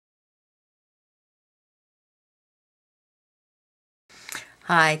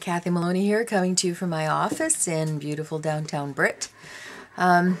Hi, Kathy Maloney here, coming to you from my office in beautiful downtown Britt.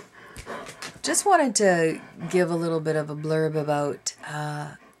 Just wanted to give a little bit of a blurb about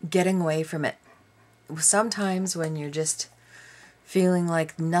getting away from it. Sometimes when you're just feeling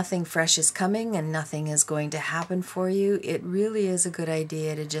like nothing fresh is coming and nothing is going to happen for you, it really is a good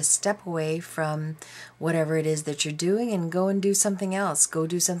idea to just step away from whatever it is that you're doing and go and do something else. Go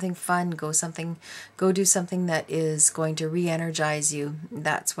do something fun. Go do something that is going to re-energize you.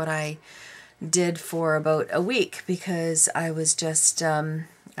 That's what I did for about a week because I was just I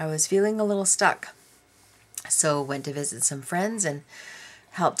was feeling a little stuck. So went to visit some friends and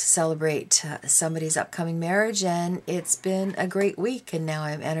helped celebrate somebody's upcoming marriage, and it's been a great week, and now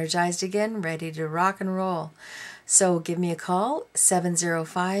I'm energized again, ready to rock and roll. So give me a call,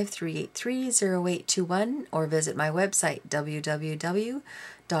 705-383-0821, or visit my website, www.lveinc.ca.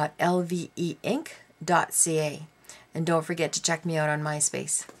 And don't forget to check me out on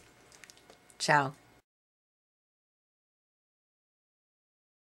MySpace. Ciao.